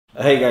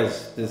Hey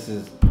guys, this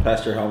is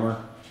Pastor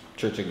Helmer,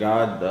 Church of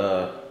God,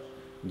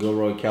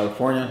 Gilroy,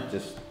 California.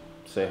 Just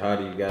say hi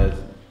to you guys.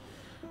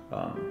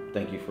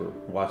 Thank you for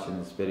watching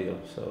this video.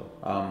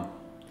 I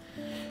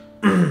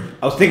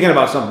was thinking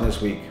about something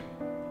this week.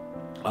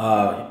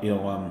 Mark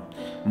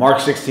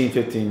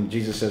 16:15,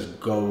 Jesus says,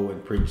 "Go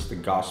and preach the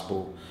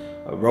gospel."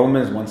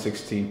 Romans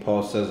 1:16,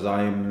 Paul says,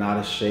 "I am not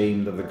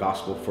ashamed of the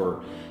gospel, for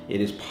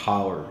it is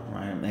power."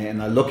 Right?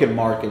 And I look at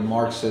Mark, and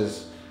Mark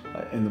says,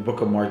 in the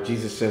book of Mark,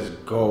 Jesus says,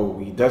 "Go."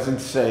 He doesn't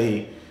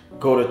say,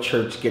 "Go to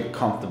church, get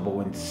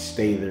comfortable, and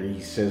stay there." He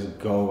says,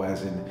 "Go,"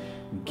 as in,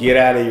 get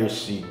out of your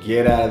seat,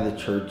 get out of the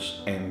church,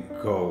 and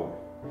go.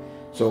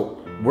 So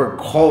we're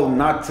called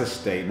not to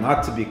stay,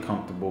 not to be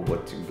comfortable,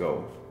 but to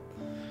go.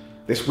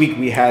 This week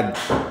we had,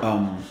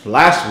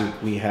 last week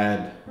we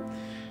had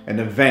an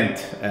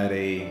event at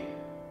a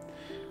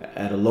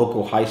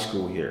local high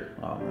school here.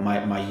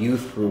 My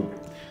youth group,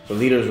 the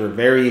leaders were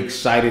very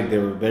excited. They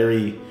were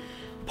very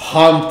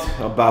pumped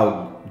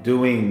about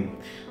doing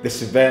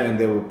this event, and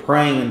they were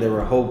praying and they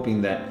were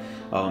hoping that,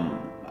 that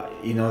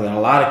a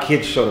lot of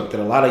kids showed up, that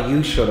a lot of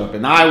youth showed up,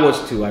 and I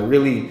was too. I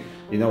really,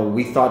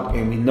 we thought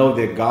and we know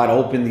that God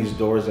opened these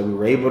doors, that we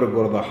were able to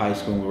go to the high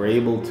school, and we were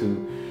able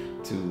to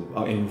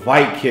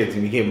invite kids,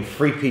 and we gave them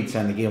free pizza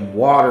and they gave them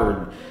water,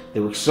 and they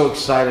were so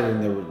excited,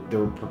 and they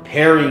were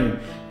preparing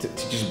to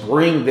just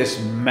bring this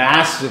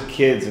massive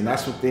kids, and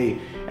that's what they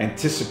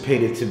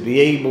anticipated, to be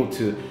able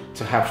to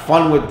have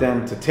fun with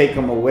them, to take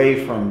them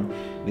away from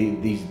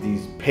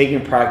these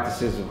pagan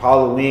practices of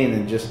Halloween,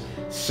 and just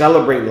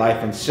celebrate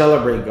life and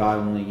celebrate God.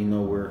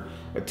 And we're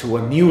to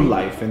a new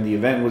life, and the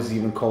event was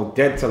even called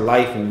Dead to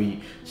Life, and we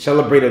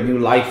celebrate a new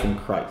life in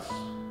Christ.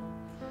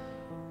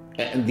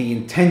 And the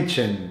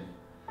intention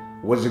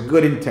was a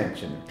good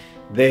intention.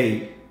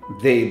 They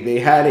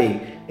had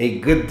a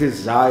good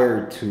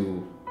desire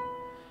to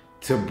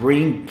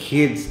bring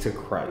kids to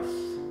Christ.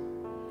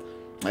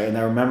 And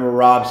I remember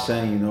Rob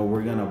saying,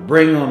 we're gonna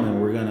bring them,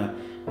 and we're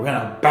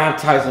gonna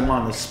baptize them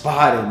on the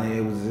spot, and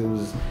it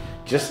was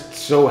just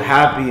so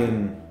happy,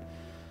 and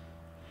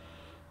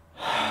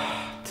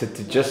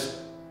to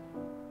just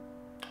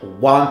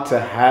want to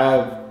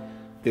have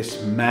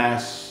this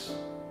mass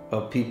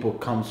of people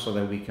come so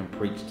that we can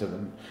preach to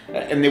them.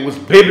 And it was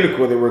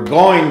biblical. They were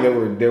going,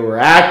 they were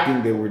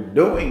acting, they were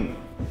doing.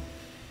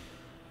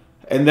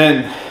 And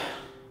then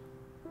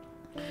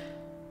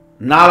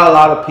not a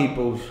lot of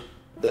people,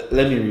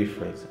 let me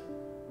rephrase it.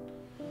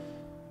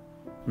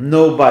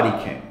 Nobody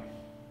came.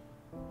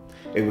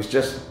 It was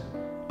just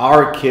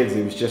our kids,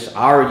 it was just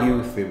our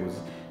youth, it was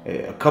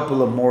a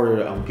couple of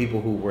more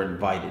people who were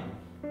invited.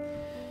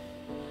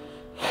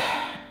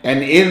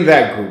 And in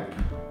that group,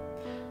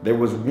 there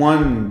was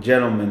one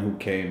gentleman who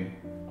came.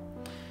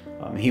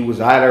 He was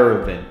at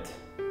our event,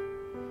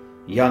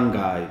 young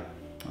guy,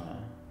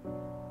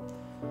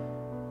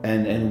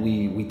 and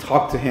we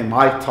talked to him.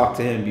 I've talked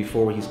to him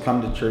before. He's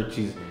come to church.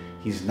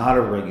 He's not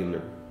a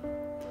regular.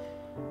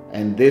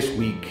 And this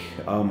week,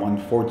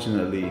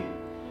 unfortunately,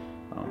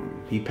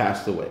 he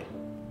passed away.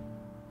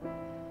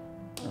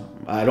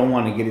 I don't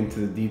want to get into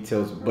the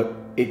details, but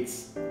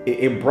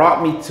it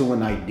brought me to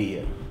an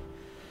idea.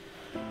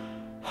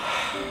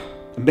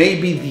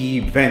 Maybe the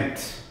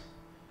event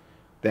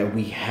that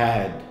we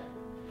had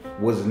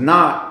was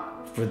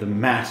not for the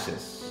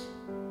masses.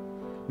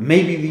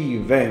 Maybe the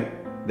event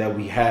that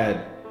we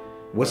had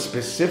was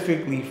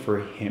specifically for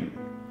him.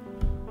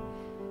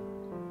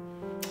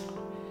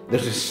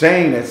 There's a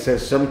saying that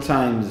says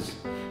sometimes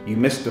you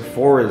miss the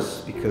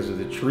forest because of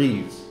the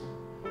trees.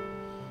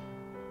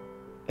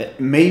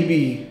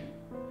 Maybe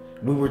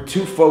we were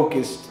too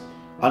focused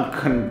on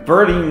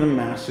converting the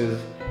masses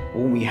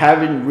when we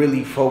haven't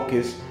really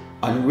focused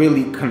on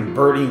really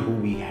converting who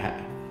we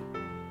have.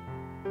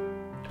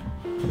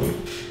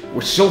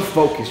 We're so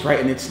focused, right?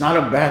 And it's not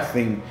a bad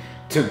thing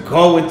to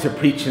go into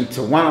preaching,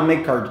 to want to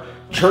make our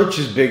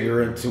churches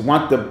bigger, and to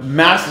want the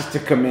masses to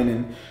come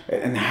in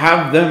and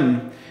have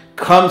them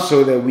come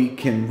so that we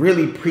can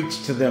really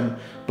preach to them.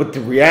 But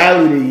the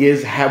reality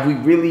is, have we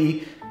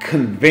really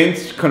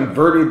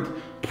converted,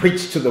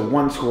 preached to the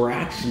ones who are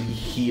actually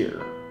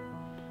here?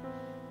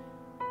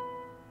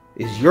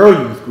 Is your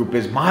youth group,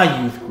 is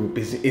my youth group,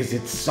 is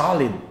it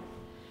solid?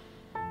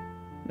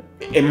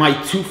 Am I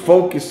too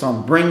focused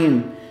on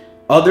bringing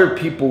other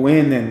people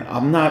in, and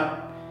I'm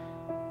not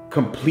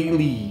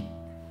completely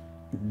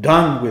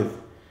done with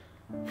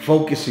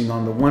focusing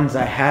on the ones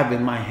I have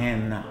in my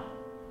hand now?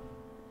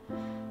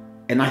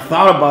 And I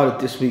thought about it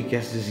this week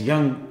as this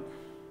young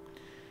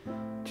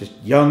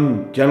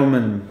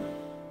gentleman,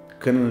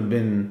 couldn't have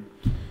been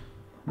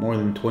more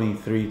than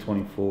 23,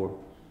 24.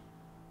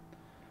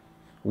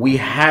 We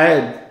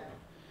had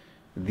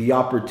the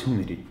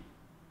opportunity.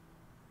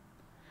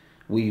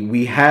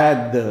 We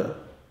had the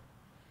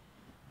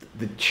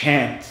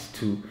chance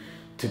to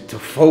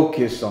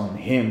focus on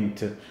him,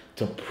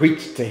 to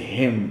preach to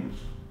him.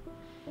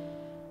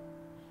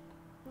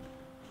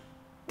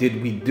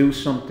 Did we do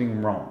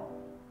something wrong?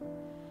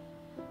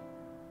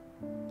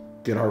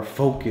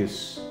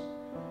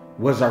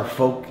 Was our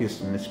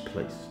focus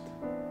misplaced?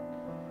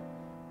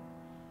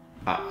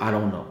 I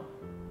don't know.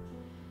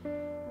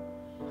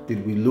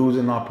 Did we lose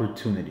an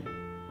opportunity?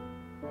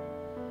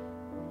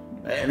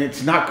 And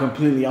it's not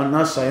completely on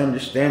us. I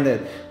understand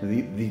that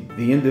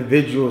the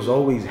individuals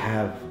always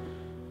have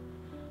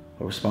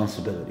a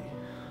responsibility.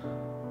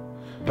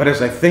 But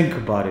as I think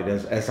about it,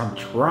 as I'm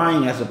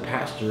trying as a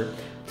pastor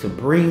to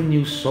bring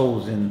new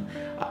souls in,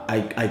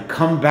 I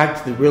come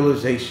back to the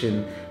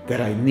realization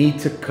that I need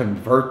to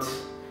convert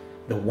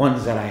the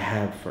ones that I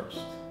have first.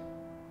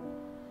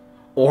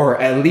 Or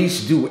at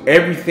least do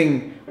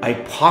everything I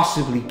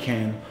possibly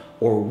can,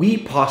 or we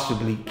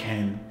possibly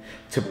can,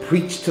 to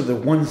preach to the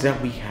ones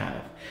that we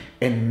have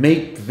and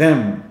make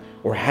them,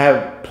 or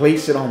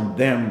place it on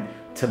them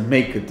to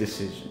make a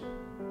decision.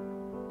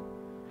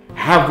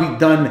 Have we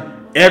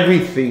done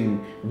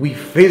everything we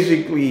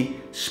physically,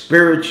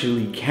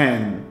 spiritually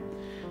can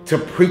to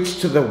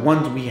preach to the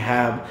ones we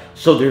have,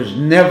 so there's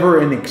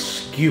never an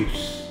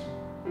excuse?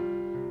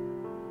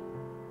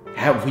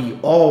 Have we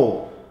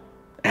all,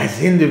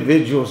 as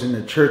individuals in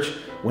the church,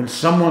 when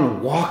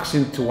someone walks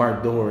into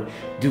our door,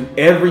 do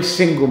every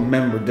single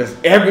member, does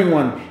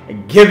everyone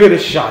give it a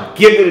shot,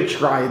 give it a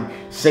try,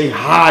 and say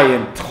hi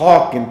and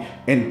talk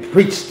and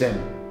preach them?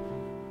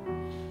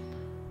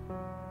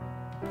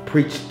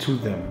 Preach to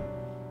them.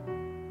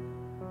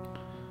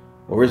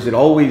 Or is it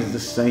always the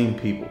same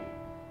people?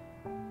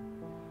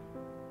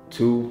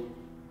 2,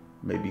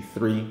 maybe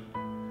 3,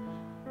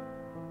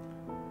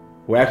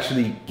 who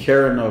actually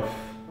care enough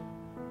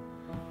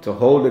to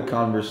hold a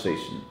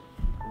conversation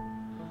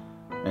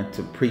and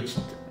to preach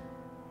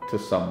to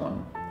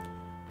someone,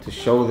 to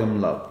show them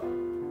love,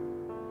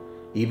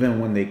 even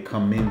when they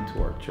come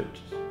into our churches.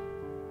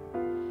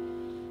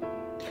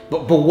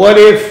 But what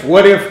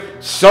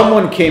if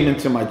someone came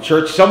into my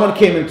church, someone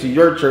came into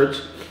your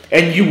church,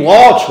 and you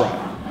all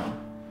tried?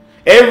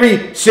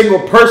 Every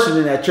single person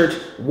in that church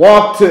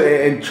walked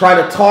to and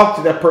tried to talk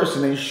to that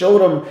person and showed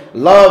them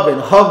love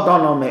and hugged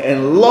on them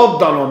and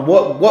loved on them.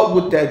 What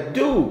would that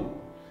do?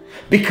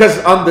 Because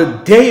on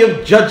the day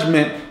of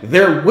judgment,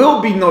 there will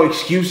be no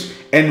excuse,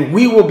 and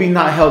we will be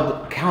not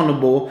held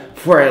accountable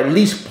for at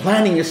least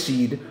planting a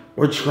seed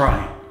or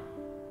trying.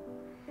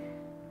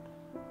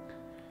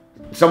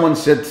 Someone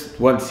said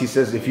once, he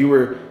says, if you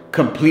were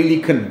completely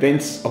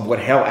convinced of what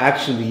hell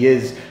actually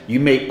is, you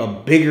make a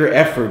bigger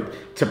effort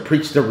to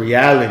preach the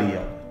reality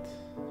of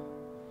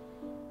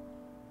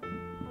it.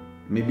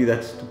 Maybe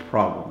that's the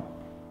problem.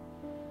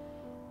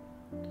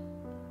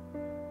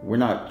 We're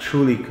not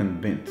truly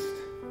convinced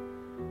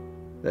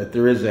that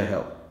there is a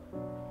hell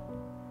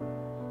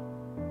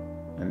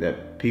and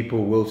that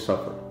people will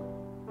suffer.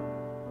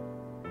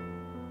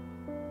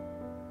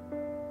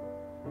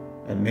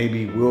 And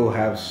maybe we'll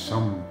have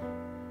some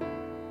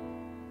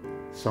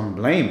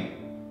blame.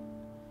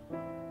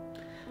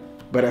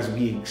 But as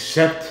we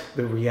accept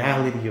the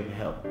reality of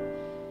hell,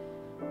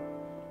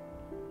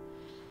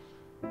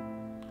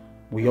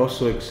 we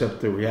also accept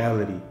the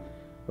reality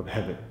of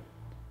heaven.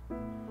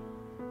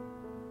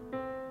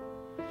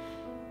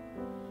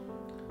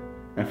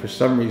 And for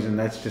some reason,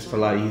 that's just a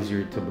lot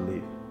easier to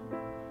believe.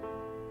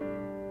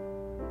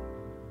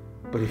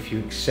 But if you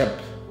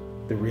accept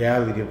the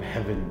reality of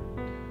heaven,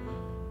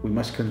 we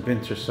must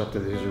convince ourselves that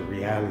there's a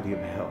reality of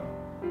hell.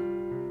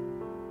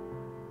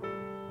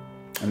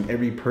 And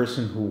every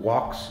person who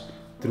walks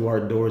through our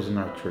doors in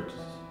our churches,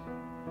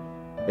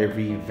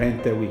 every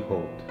event that we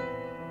hold,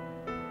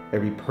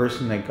 every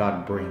person that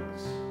God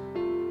brings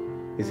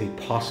is a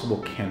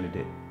possible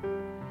candidate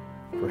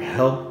for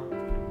hell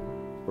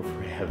or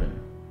for heaven.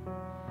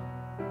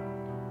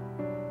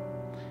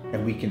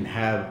 And we can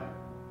have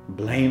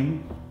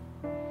blame,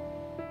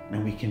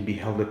 and we can be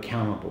held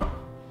accountable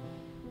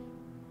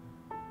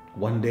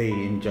one day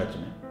in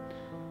judgment,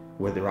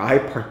 whether I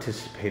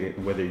participated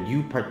and whether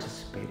you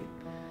participated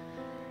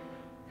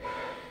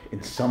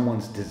in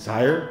someone's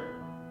desire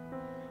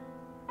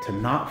to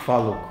not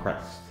follow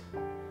Christ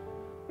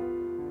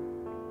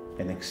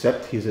and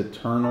accept his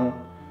eternal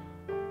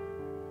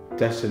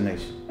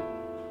destination.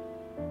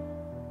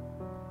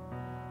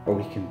 Or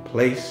we can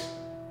place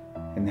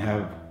and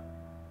have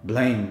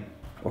blame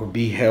or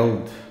be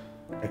held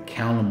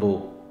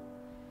accountable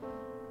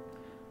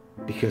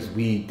because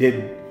we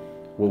did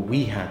what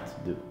we had to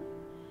do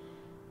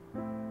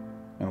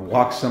and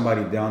walk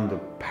somebody down the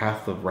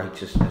path of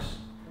righteousness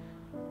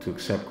to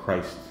accept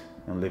Christ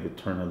and live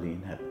eternally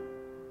in heaven.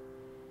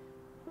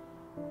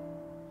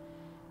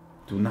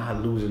 Do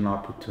not lose an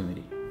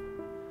opportunity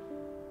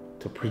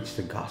to preach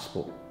the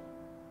gospel.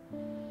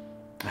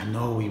 I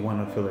know we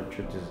want to fill our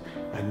churches.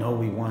 I know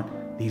we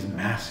want these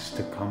masses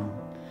to come.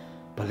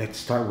 But let's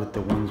start with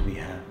the ones we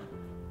have.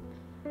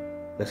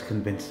 Let's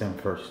convince them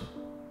first.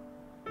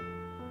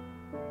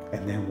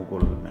 And then we'll go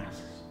to the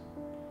masses.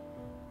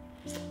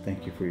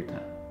 Thank you for your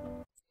time.